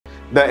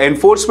The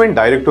Enforcement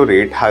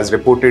Directorate has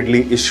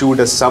reportedly issued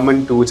a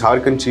summon to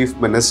Jharkhand Chief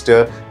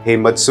Minister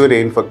Hemant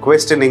Soren for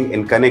questioning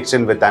in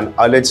connection with an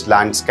alleged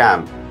land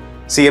scam.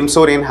 CM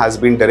Soren has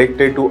been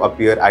directed to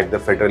appear at the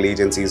federal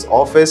agency's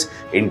office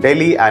in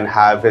Delhi and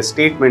have his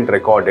statement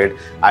recorded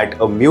at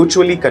a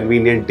mutually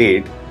convenient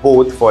date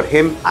both for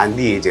him and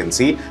the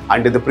agency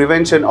under the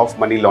Prevention of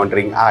Money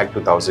Laundering Act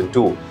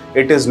 2002.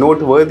 It is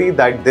noteworthy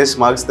that this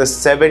marks the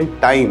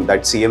 7th time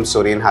that CM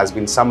Soren has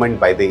been summoned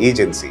by the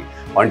agency.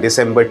 On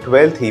December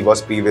 12th, he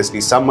was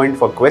previously summoned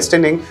for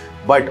questioning,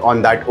 but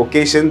on that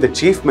occasion, the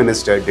Chief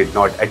Minister did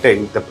not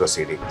attend the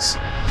proceedings.